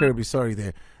 Zola, terribly sorry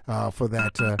there for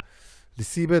that.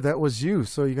 Lisibe, that was you.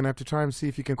 So you're going to have to try and see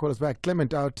if you can call us back.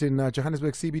 Clement out in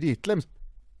Johannesburg CBD. Clem.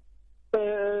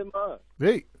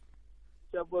 Hey.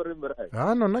 No,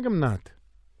 nagamnat.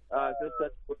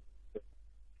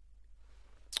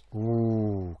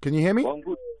 Ooh, can you hear me?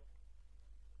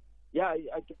 Yeah,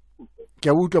 I can.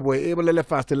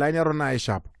 Fast the line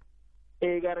sharp.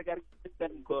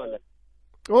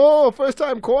 Oh, first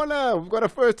time caller. We've got a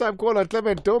first time caller.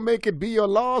 Clement, don't make it be your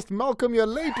last. Malcolm, you're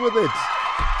late with it.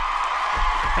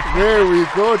 There we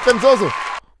go. Temzozo.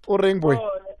 Oh, ring boy.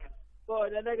 Why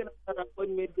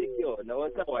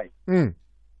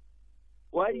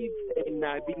you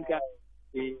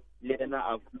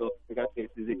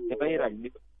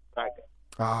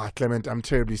Clement, I'm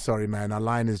terribly sorry, man. Our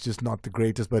line is just not the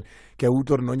greatest, but let me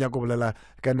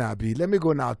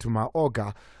go now to my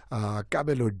Oga,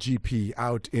 Kabelo GP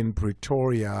out in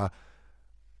Pretoria.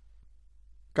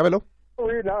 Kabelo?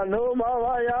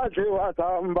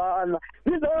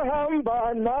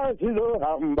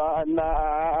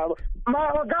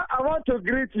 Maoga, I want to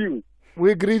greet you.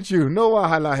 We greet you. No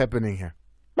wahala happening here.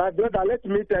 My brother, let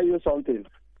me tell you something.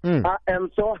 I am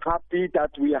so happy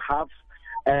that we have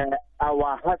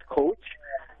our head coach,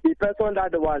 the person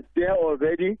that was there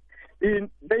already. They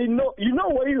know,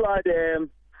 when you are the,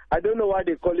 I don't know what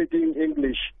they call it in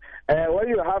English. When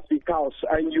you have the cows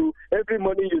and every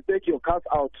morning you take your cows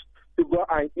out to go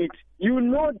and eat, you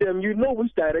know them, you know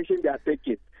which direction they are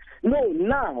taking. No,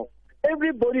 now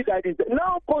everybody that is there.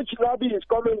 Now Coach Labi is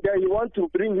coming there, he wants to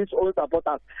bring his own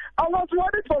supporters. I was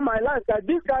worried for my life that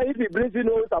this guy, if he brings in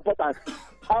own supporters,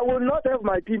 I will not have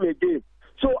my team again.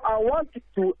 So I want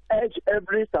to urge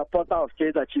every supporter of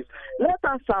KAIZER Chiefs, let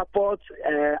us support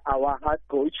our head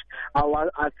coach, our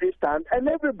assistant, and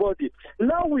everybody.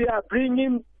 Now we are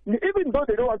bringing, even though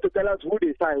they don't want to tell us who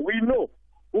they sign, we know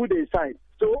who they sign.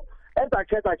 So as a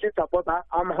KAIZER Chiefs supporter,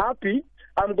 I'm happy.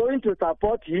 I'm going to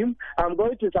support him. I'm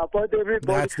going to support everybody.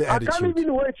 That's the attitude. I can't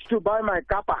even wait to buy my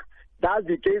kappa. That's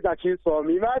the KAIZER Chiefs for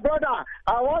me. My brother,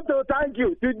 I want to thank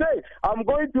you. Today, I'm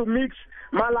going to mix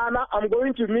Malana, I'm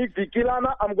going to mix the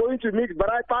Kilana, I'm going to mix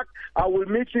Baraipak. I will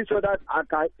mix it so that I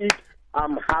can eat.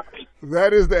 I'm happy.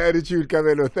 That is the attitude,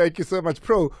 Cabello. Thank you so much.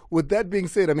 Pro, with that being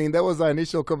said, I mean, that was our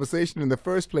initial conversation in the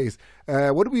first place.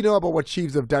 What do we know about what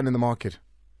Chiefs have done in the market?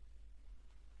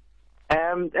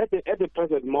 At the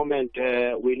present moment,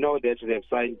 we know that they've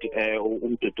signed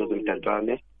Umtutu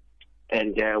Tanzania.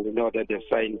 And we know that they've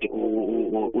signed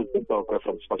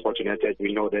from Sports United.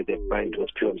 We know that they've signed with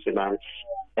Philani.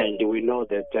 And we know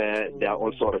that they are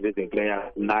also releasing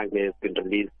player. Nage has been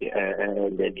released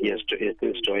and he is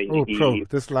still joining. Oh, Pro,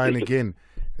 this line again.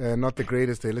 not the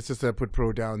greatest there. Let's just put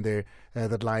Pro down there.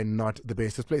 That line not the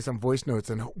best. Let's play some voice notes,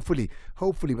 and hopefully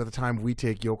by the time we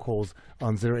take your calls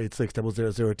on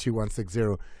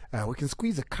 086-000-2160, we can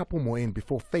squeeze a couple more in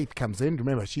before Faith comes in.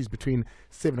 Remember, she's between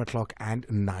 7 o'clock and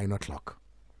 9 o'clock.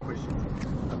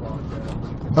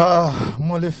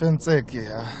 Molefe Nceki,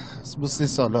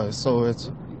 Sibusiso lo, so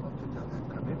it's.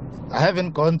 I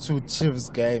haven't gone to Chiefs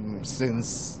game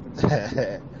since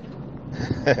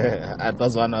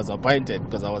Atazwana was appointed,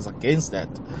 because I was against that.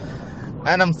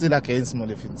 And I'm still against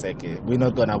Molefe Nceki. We're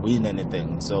not going to win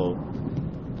anything. So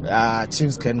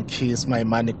Chiefs can kiss my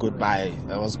money goodbye.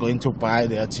 I was going to buy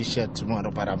their t-shirt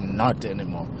tomorrow, but I'm not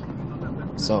anymore.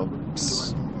 So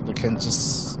they can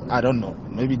just, I don't know,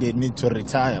 maybe they need to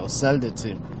retire or sell the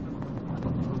team.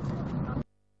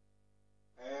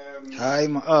 Hayi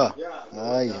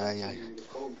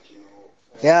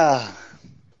yeah,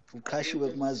 uqhashiwe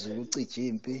kuMazulu ucije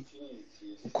impi,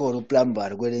 ukhona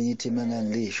uplumber kwelenye team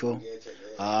engangilisho.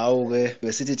 Hawu ke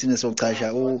besithi thina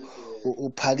sochasha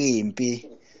uphaka impi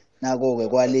nako ke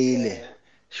kwalile.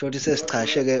 Shothi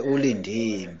sesichashe ke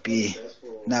ulindi impi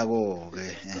nako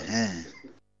ke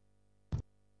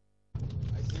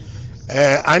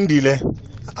Andile,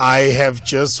 I have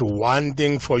just one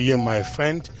thing for you, my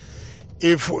friend.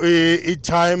 If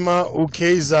timer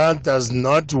KAIZER does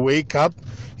not wake up,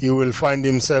 he will find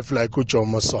himself like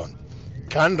Ujomoson.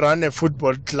 Can't run a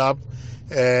football club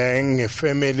and a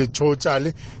family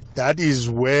totally. That is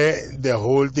where the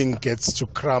whole thing gets to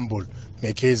crumble,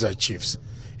 the KAIZER Chiefs.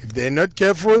 If they're not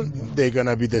careful, they're going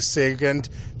to be the second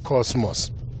Cosmos.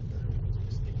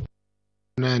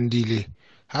 Andile,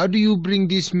 how do you bring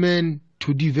this man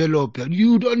to develop?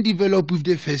 You don't develop with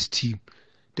the first team.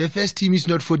 The first team is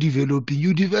not for developing.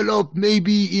 You develop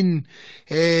maybe in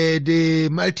the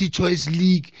multi-choice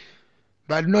league,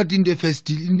 but not in the first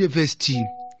team.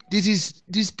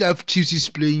 This stuff Chiefs is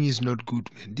playing is not good,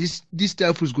 man. This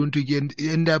stuff is going to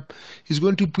end up is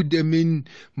going to put them in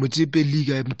Motsepe League.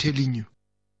 I'm telling you.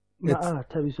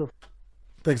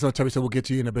 Thanks, Tabiso. We'll get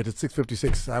to you in a bit. It's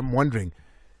 6:56. I'm wondering,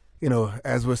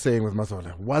 as we're saying with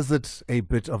Mazola, was it a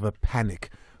bit of a panic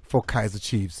for KAIZER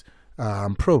Chiefs?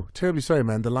 Pro, terribly sorry,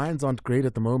 man. The lines aren't great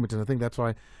at the moment, and I think that's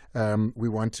why we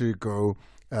want to go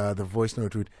the voice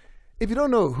note route. If you don't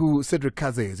know who Cedric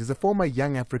Kaze is, he's a former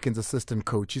Young Africans assistant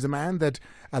coach. He's a man that,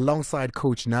 alongside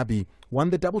Coach Nabi,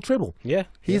 won the double treble. Yeah.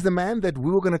 He's the man that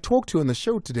we were going to talk to on the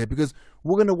show today, because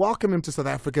we're going to welcome him to South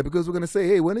Africa, because we're going to say,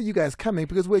 hey, when are you guys coming?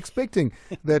 Because we're expecting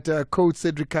that Coach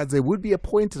Cedric Kaze would be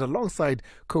appointed alongside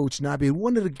Coach Nabi. We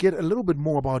wanted to get a little bit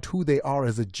more about who they are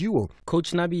as a duo.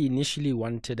 Coach Nabi initially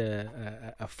wanted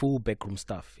a full backroom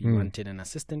staff. He wanted an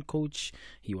assistant coach.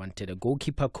 He wanted a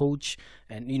goalkeeper coach.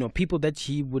 And, people that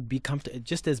he would be comfortable,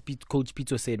 just as Coach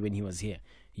Pito said when he was here.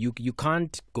 You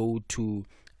can't go to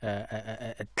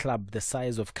a club the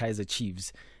size of KAIZER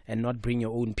Chiefs and not bring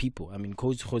your own people. I mean,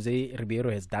 Coach Jose Ribeiro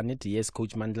has done it. Yes,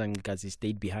 Coach Mandla Nkazi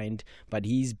stayed behind, but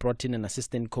he's brought in an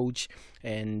assistant coach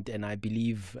and I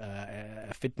believe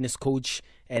a fitness coach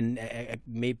and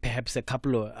perhaps a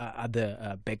couple of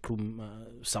other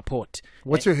backroom support.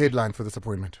 What's your headline for this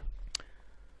appointment?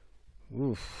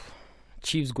 Oof.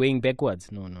 Chiefs going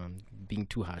backwards. No, I'm being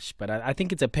too harsh. But I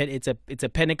think it's a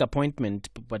panic appointment,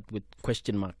 but with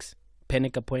question marks.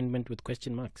 Panic appointment with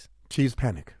question marks. Chiefs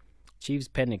panic. Chiefs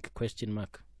panic, question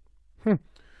mark.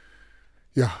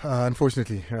 Yeah,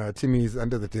 unfortunately, Timmy's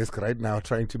under the desk right now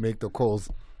trying to make the calls.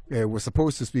 We're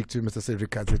supposed to speak to Mr.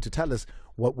 Cedric Kaze to tell us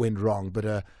what went wrong,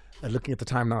 but looking at the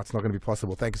time now, it's not going to be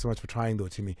possible. Thank you so much for trying, though,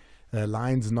 Timmy.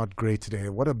 Line's not great today.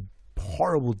 What a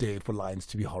horrible day for lines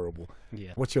to be horrible.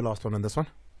 Yeah. What's your last one on this one?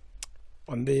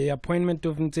 On the appointment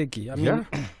of Nceki, I mean,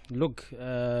 look,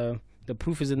 the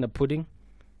proof is in the pudding.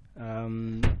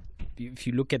 If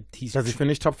you look at his... Does he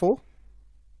finish top 4?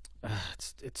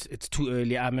 It's too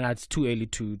early. I mean, it's too early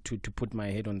to put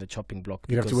my head on the chopping block.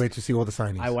 You have to wait to see all the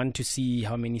signings. I want to see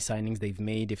how many signings they've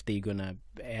made, if they're going to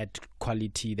add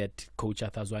quality that Coach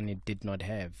Atazwane did not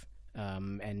have.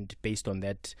 And based on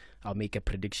that, I'll make a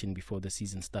prediction before the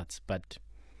season starts. But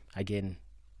again,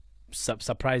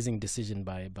 surprising decision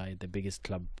by the biggest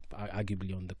club,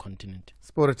 arguably on the continent.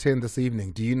 Sport at 10 this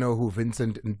evening. Do you know who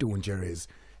Vincent Ndunjer is?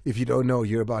 If you don't know,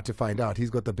 you're about to find out. He's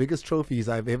got the biggest trophies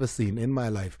I've ever seen in my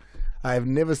life. I've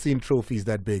never seen trophies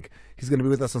that big. He's going to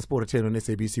be with us on Sport at 10 on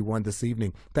SABC 1 this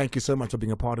evening. Thank you so much for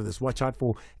being a part of this. Watch out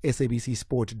for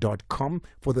sabcsport.com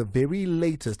for the very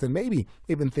latest and maybe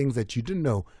even things that you didn't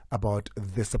know about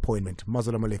this appointment.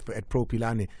 Mazola Molefe at Pro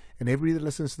Philani and everybody that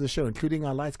listens to the show, including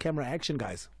our lights, camera, action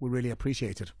guys. We really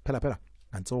appreciate it. Pela,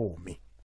 and it's all me.